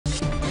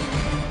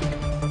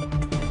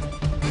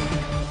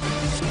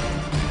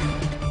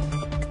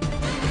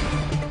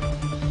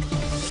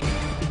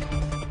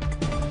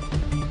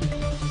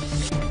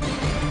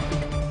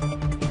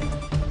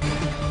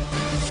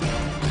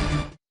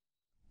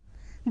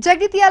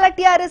Jagtial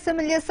TRS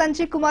MLA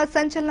Sanjay Kumar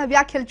సంచలన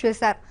వ్యాఖ్యలు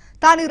చేశారు.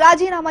 తాను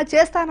రాజీనామా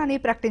చేస్తానని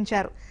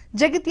ప్రకటించారు.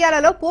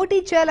 జగిత్యాలలో పోటీ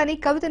చేయాలని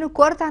కవితను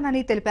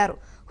కోరతానని తెలిపారు.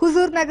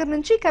 హుజూర్ నగర్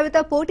నుంచి కవిత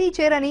పోటీ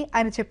చేయరని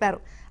ఆయన చెప్పారు.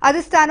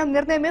 అధిష్టానం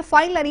నిర్ణయమే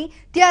ఫైనల్ అని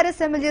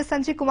TRS MLA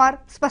సంజయ్ కుమార్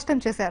స్పష్టం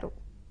చేశారు.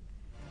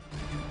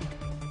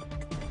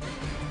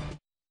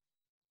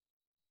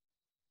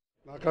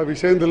 నాకు ఆ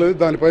విషయం తెలియదు,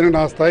 దానిపైన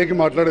నా స్థాయికి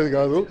మాట్లాడేది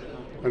కాదు.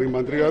 కానీ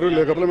మంత్రి గారు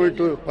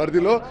పార్లమెంటు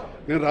పరిధిలో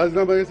నేను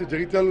రాజీనామా చేసి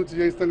జగిత్యాల నుంచి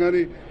చేయిస్తాను,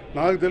 కానీ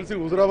నాకు తెలిసి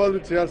హుజూరాబాద్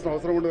నుంచి చేయాల్సిన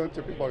అవసరం ఉండదని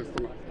చెప్పి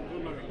భావిస్తున్నాను.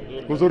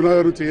 హుజూర్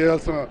నగర్ నుంచి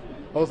చేయాల్సిన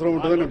అవసరం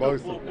ఉంటుందని నేను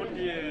భావిస్తున్నాను.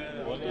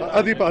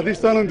 అది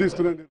అధిష్టానం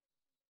తీసుకున్నాను.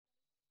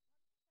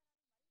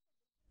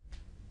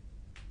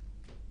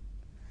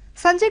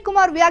 సంజయ్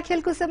కుమార్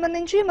వ్యాఖ్యలకు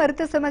సంబంధించి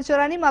మరింత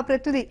సమాచారాన్ని మా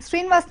ప్రతినిధి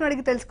శ్రీనివాస్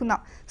అడిగి తెలుసుకుందాం.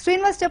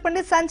 శ్రీనివాస్,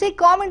 చెప్పండి, సంజయ్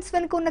కామెంట్స్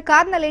వెనుక ఉన్న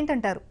కారణాలు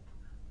ఏంటంటారు?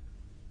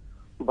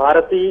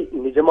 భారతి,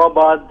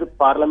 నిజామాబాద్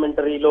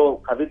పార్లమెంటరీలో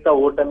కవిత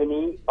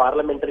ఓటమిని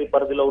పార్లమెంటరీ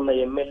పరిధిలో ఉన్న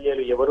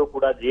ఎమ్మెల్యేలు ఎవరూ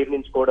కూడా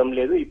జీర్ణించుకోవడం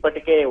లేదు.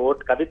 ఇప్పటికే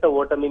కవిత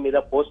ఓటమి మీద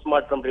పోస్ట్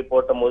మార్టం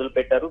రిపోర్ట్ మొదలు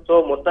పెట్టారు. సో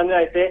మొత్తంగా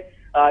అయితే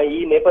ఈ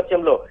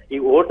నేపథ్యంలో ఈ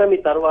ఓటమి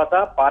తర్వాత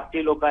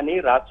పార్టీలో కానీ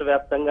రాష్ట్ర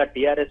వ్యాప్తంగా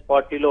TRS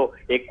పార్టీలో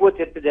ఎక్కువ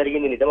చర్చ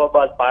జరిగింది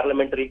నిజామాబాద్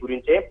పార్లమెంటరీ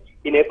గురించే.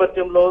 ఈ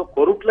నేపథ్యంలో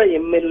కొరుట్ల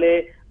ఎమ్మెల్యే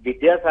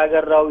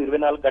విద్యాసాగర్ రావు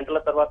 24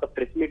 గంటల తర్వాత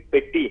ప్రెస్ మీట్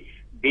పెట్టి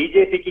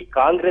బీజేపీకి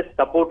కాంగ్రెస్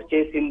సపోర్ట్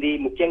చేసింది,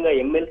 ముఖ్యంగా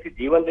ఎమ్మెల్సీ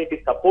జీవన్ రెడ్డి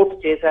సపోర్ట్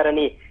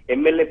చేశారని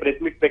ఎమ్మెల్యే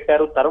ప్రెస్ మీట్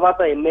పెట్టారు. తర్వాత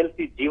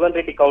ఎమ్మెల్సీ జీవన్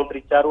రెడ్డి కౌంటర్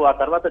ఇచ్చారు. ఆ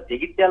తర్వాత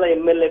జగిత్యాల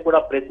ఎమ్మెల్యే కూడా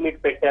ప్రెస్ మీట్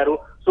పెట్టారు.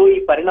 సో ఈ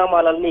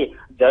పరిణామాలన్నీ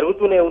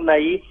జరుగుతూనే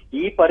ఉన్నాయి.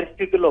 ఈ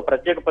పరిస్థితుల్లో,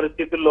 ప్రత్యేక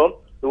పరిస్థితుల్లో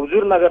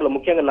హుజూర్ నగర్ లో,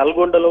 ముఖ్యంగా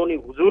నల్గొండలోని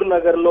హుజూర్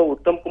నగర్ లో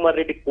ఉత్తమ్ కుమార్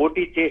రెడ్డి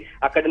పోటీ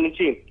అక్కడి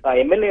నుంచి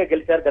ఎమ్మెల్యేగా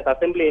గెలిచారు గత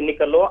అసెంబ్లీ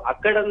ఎన్నికల్లో.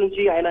 అక్కడ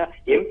నుంచి ఆయన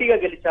ఎంపీగా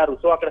గెలిచారు.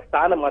 సో అక్కడ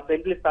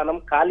అసెంబ్లీ స్థానం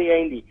ఖాళీ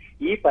అయింది.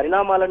 ఈ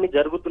పరిణామాలన్నీ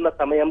జరుగుతున్న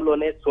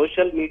సమయంలోనే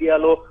సోషల్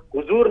మీడియాలో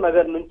హుజూర్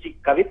నగర్ నుంచి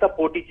కవిత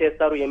పోటీ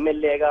చేస్తారు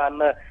ఎమ్మెల్యేగా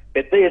అన్న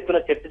పెద్ద ఎత్తున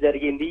చర్చ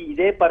జరిగింది.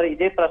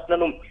 ఇదే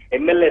ప్రశ్నను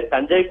ఎమ్మెల్యే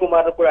సంజయ్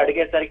కుమార్ కూడా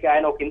అడిగేసరికి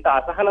ఆయన ఒక ఇంత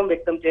అసహనం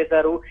వ్యక్తం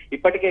చేశారు.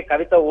 ఇప్పటికే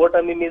కవిత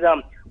ఓటమి మీద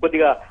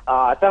కొద్దిగా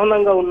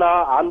అసహనంగా ఉన్న,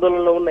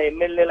 ఆందోళనలో ఉన్న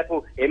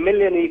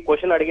ఎమ్మెల్యేని ఈ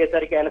క్వశ్చన్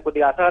అడిగేసరికి ఆయన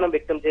కొద్దిగా అసహనం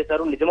వ్యక్తం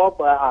చేశారు.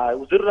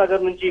 హుజూర్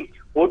నగర్ నుంచి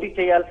పోటీ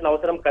చేయాల్సిన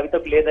అవసరం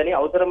కవితకు లేదని,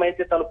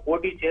 అవసరమైతే తాను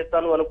పోటీ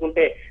చేస్తాను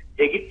అనుకుంటే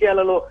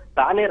జగిత్యాలలో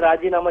తానే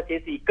రాజీనామా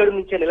చేసి ఇక్కడి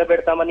నుంచే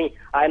నిలబెడతామని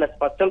ఆయన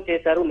స్పష్టం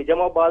చేశారు.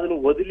 నిజామాబాద్ ను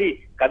వదిలి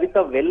కవిత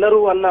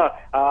వెళ్లరు అన్న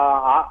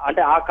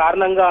అంటే ఆ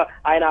కారణంగా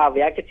ఆయన ఆ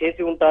వ్యాఖ్య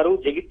చేసి ఉంటారు.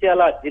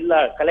 జగిత్యాల జిల్లా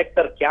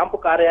కలెక్టర్ క్యాంపు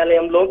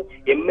కార్యాలయంలో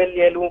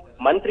ఎమ్మెల్యేలు,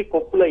 మంత్రి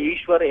కొప్పుల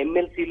ఈశ్వర్,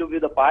 ఎమ్మెల్సీలు,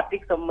 వివిధ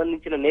పార్టీకి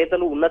సంబంధించిన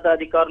నేతలు,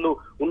 ఉన్నతాధికారులు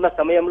ఉన్న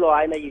సమయంలో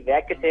ఆయన ఈ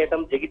వ్యాఖ్య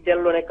చేయడం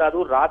జగిత్యాలలోనే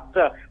కాదు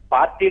రాష్ట్ర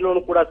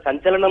పార్టీలోను కూడా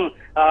సంచలనం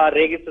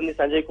రేగిస్తుంది.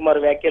 సంజయ్ కుమార్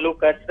వ్యాఖ్యలు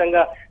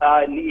ఖచ్చితంగా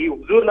ఈ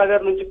హుజూర్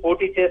నగర్ నుంచి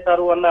పోటీ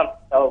చేస్తారు అన్న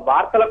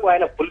వార్తలకు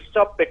ఆయన ఫుల్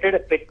స్టాప్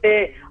పెట్టే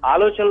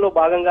ఆలోచనలో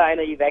భాగంగా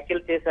ఆయన ఈ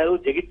వ్యాఖ్యలు చేశారు.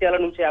 జగిత్యాల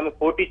నుంచి ఆమె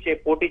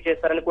పోటీ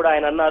చేస్తారని కూడా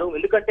ఆయన అన్నారు.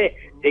 ఎందుకంటే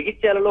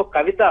జగిత్యాలలో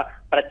కవిత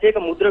ప్రత్యేక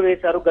ముద్ర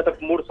వేశారు గత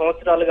 3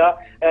 సంవత్సరాలుగా.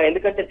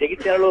 ఎందుకంటే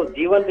జగిత్యాలలో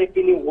జీవన్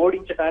రెడ్డిని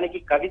ఓడించడానికి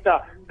కవిత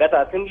గత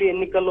అసెంబ్లీ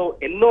ఎన్నికల్లో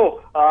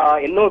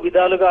ఎన్నో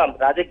విధాలుగా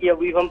రాజకీయ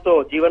వ్యూహంతో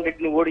జీవన్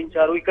రెడ్డిని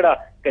ఓడించారు. ఇక్కడ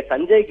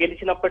సంజయ్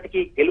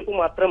గెలిచినప్పటికీ గెలుపు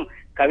మాత్రం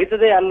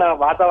కవితదే అన్న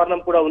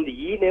వాతావరణం కూడా ఉంది.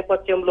 ఈ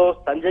నేపథ్యంలో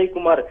సంజయ్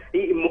కుమార్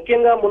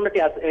ముఖ్యంగా మొన్నటి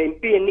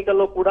ఎంపీ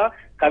ఎన్నికల్లో కూడా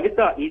కవిత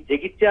ఈ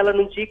జగిత్యాల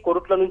నుంచి,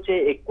 కొరుట్ల నుంచే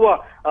ఎక్కువ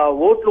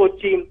ఓట్లు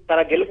వచ్చి తన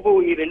గెలుపు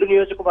ఈ 2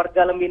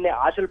 నియోజకవర్గాల మీదనే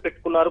ఆశలు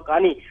పెట్టుకున్నారు.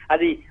 కానీ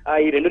అది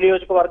ఈ 2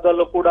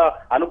 నియోజకవర్గాల్లో కూడా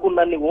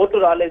అనుకున్నన్ని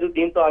ఓట్లు రాలేదు.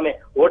 దీంతో ఆమె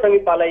ఓటమి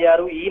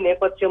పాలయ్యారు. ఈ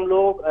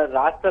నేపథ్యంలో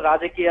రాష్ట్ర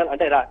రాజకీయాలు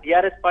అంటే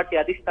TRS పార్టీ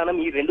అధిష్టానం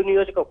ఈ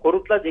 2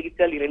 కొరుట్ల,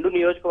 జగిత్యాల ఈ 2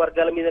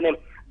 నియోజకవర్గాల మీదనే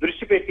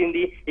దృష్టి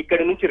పెట్టింది.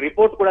 ఇక్కడి నుంచి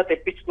రిపోర్ట్ కూడా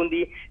తెప్పించుకుంది.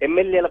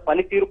 ఎమ్మెల్యేల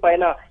పనితీరు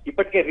పైన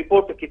ఇప్పటికే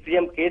రిపోర్ట్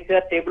సీఎం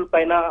కేసీఆర్ టేబుల్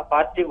పైన,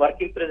 party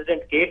working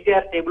president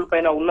KTR table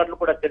పైన ఉన్నట్లు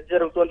కూడా చర్చ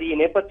జరుగుతోంది. ఈ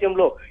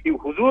నేపథ్యంలో ఈ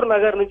హుజూర్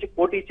నగర్ నుంచి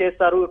పోటీ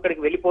చేస్తారు,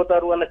 ఇక్కడికి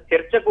వెళ్ళిపోతారు అన్న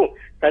చర్చకు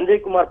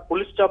సంజయ్ కుమార్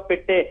ఫుల్ స్టాప్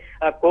పెట్టే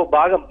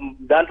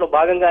దాంట్లో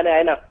భాగంగానే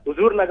ఆయన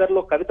హుజూర్ నగర్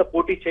లో కవిత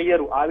పోటీ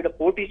చెయ్యరు, ఆవిడ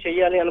పోటీ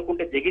చెయ్యాలి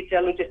అనుకుంటే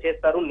జగిత్యాల నుంచే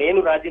చేస్తారు,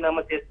 నేను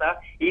రాజీనామా చేస్తా,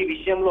 ఈ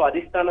విషయంలో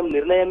అధిష్టానం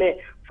నిర్ణయమే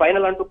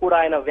ఫైనల్ అంటూ కూడా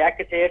ఆయన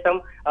వ్యాఖ్య చేయటం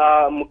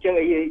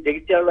ముఖ్యంగా ఈ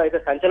జగిత్యాలలో అయితే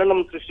సంచలనం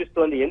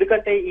సృష్టిస్తోంది.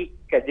 ఎందుకంటే ఈ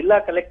జిల్లా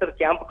కలెక్టర్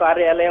క్యాంపు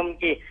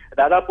కార్యాలయంకి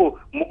దాదాపు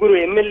 3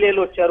 ఎమ్మెల్యేలు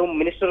వచ్చారు,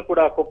 మినిస్టర్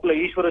కూడా కొప్పుల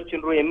ఈశ్వర్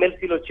వచ్చిండ్రు,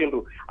 ఎమ్మెల్సీలు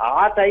వచ్చిండ్రు.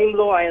 ఆ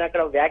టైంలో ఆయన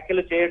అక్కడ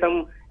వ్యాఖ్యలు చేయడం,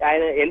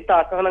 ఆయన ఎంత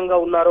అసహనంగా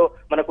ఉన్నారో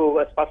మనకు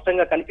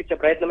స్పష్టంగా కనిపించే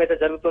ప్రయత్నం అయితే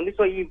జరుగుతుంది.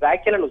 సో ఈ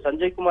వ్యాఖ్యలను,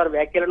 సంజయ్ కుమార్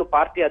వ్యాఖ్యలను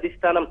పార్టీ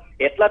అధిష్టానం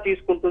ఎట్లా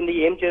తీసుకుంటుంది,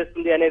 ఏం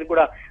చేస్తుంది అనేది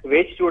కూడా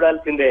వేచి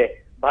చూడాల్సిందే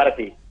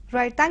Bharati.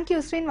 Right, thank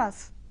you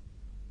Srinivas.